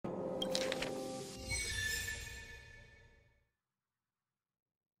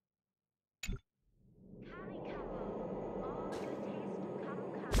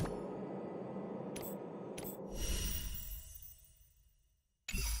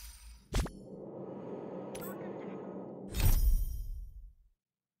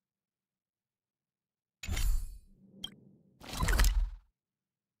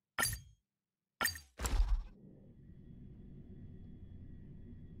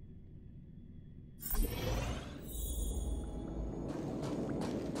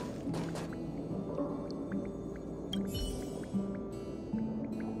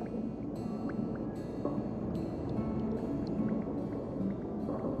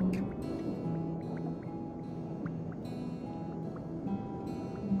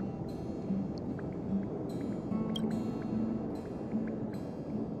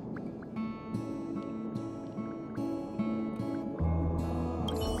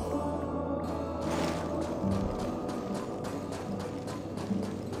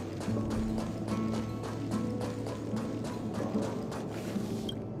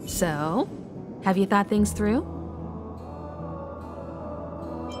So, have you thought things through?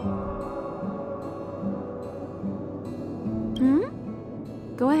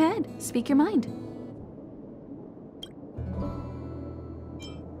 Go ahead, speak your mind.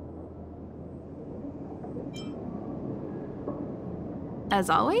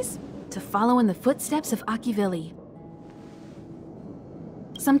 As always, to follow in the footsteps of Akivili.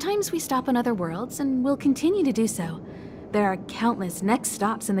 Sometimes we stop on other worlds, and we'll continue to do so. There are countless next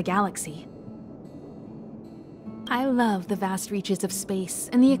stops in the galaxy. I love the vast reaches of space,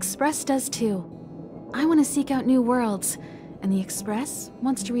 and the Express does too. I want to seek out new worlds, and the Express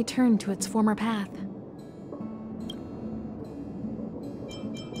wants to return to its former path.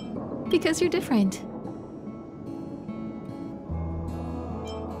 Because you're different.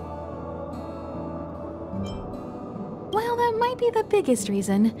 Well, that might be the biggest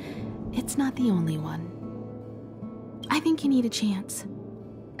reason. It's not the only one. I think you need a chance.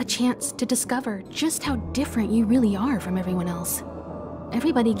 A chance to discover just how different you really are from everyone else.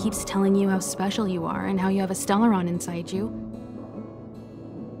 Everybody keeps telling you how special you are and how you have a Stellaron inside you.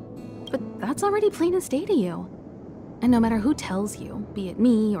 But that's already plain as day to you. And no matter who tells you, be it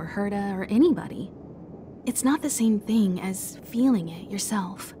me or Herta or anybody, it's not the same thing as feeling it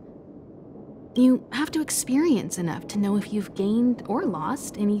yourself. You have to experience enough to know if you've gained or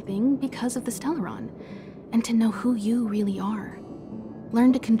lost anything because of the Stellaron, and to know who you really are.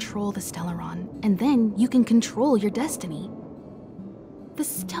 Learn to control the Stellaron, and then you can control your destiny. The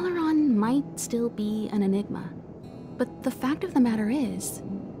Stellaron might still be an enigma, but the fact of the matter is,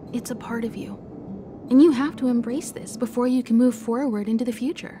 it's a part of you. And you have to embrace this before you can move forward into the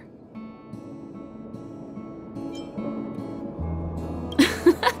future.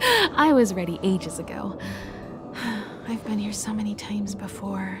 I was ready ages ago. I've been here so many times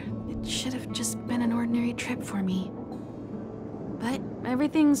before. It should have just been an ordinary trip for me. But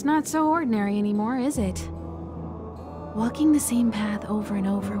everything's not so ordinary anymore, is it? Walking the same path over and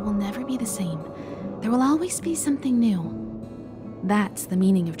over will never be the same. There will always be something new. That's the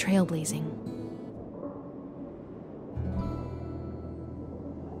meaning of trailblazing.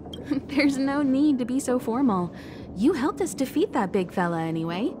 There's no need to be so formal. You helped us defeat that big fella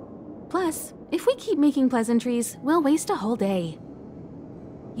anyway. Plus, if we keep making pleasantries, we'll waste a whole day.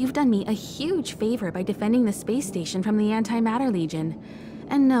 You've done me a huge favor by defending the space station from the Antimatter Legion.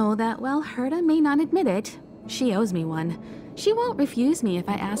 And know that while Herta may not admit it, she owes me one. She won't refuse me if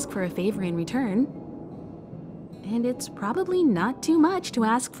I ask for a favor in return. And it's probably not too much to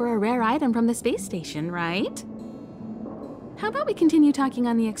ask for a rare item from the space station, right? How about we continue talking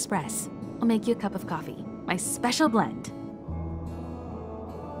on the Express? I'll make you a cup of coffee, my special blend.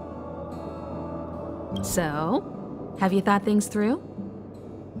 So, have you thought things through?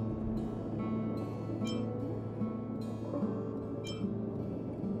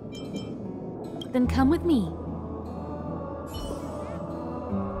 Then come with me.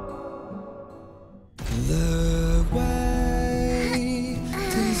 The way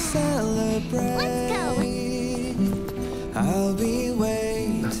to celebrate. Let's go. I'll be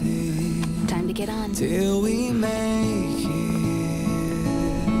waiting. Time to get on. Till we make it.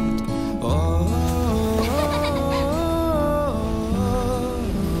 Oh.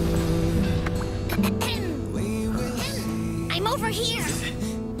 We will see. I'm over here.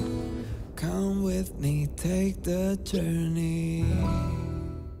 Come with me, take the journey.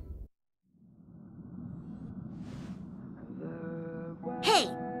 Hey,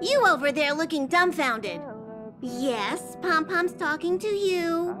 you over there looking dumbfounded. Yes, Pom-Pom's talking to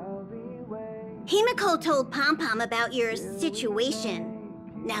you. Himiko told Pom-Pom about your situation.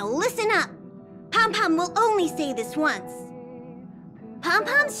 Now listen up. Pom-Pom will only say this once.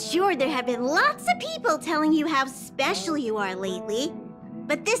 Pom-Pom's sure there have been lots of people telling you how special you are lately.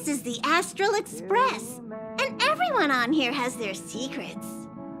 But this is the Astral Express, and everyone on here has their secrets.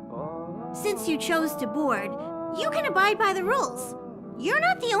 Since you chose to board, you can abide by the rules. You're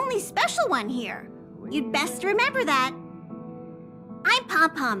not the only special one here. You'd best remember that. I'm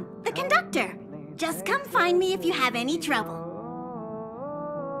Pom-Pom, the conductor. Just come find me if you have any trouble.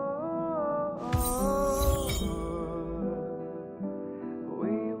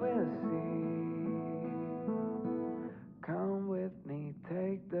 We will see. Come with me,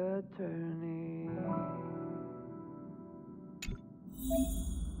 take the journey.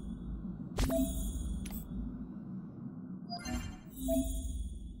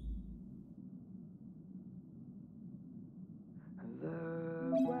 The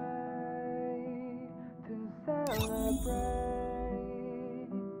way to celebrate.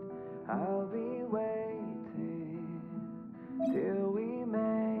 I'll be waiting till we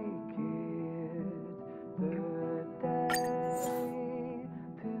make it. The day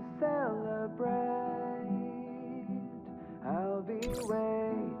to you wait.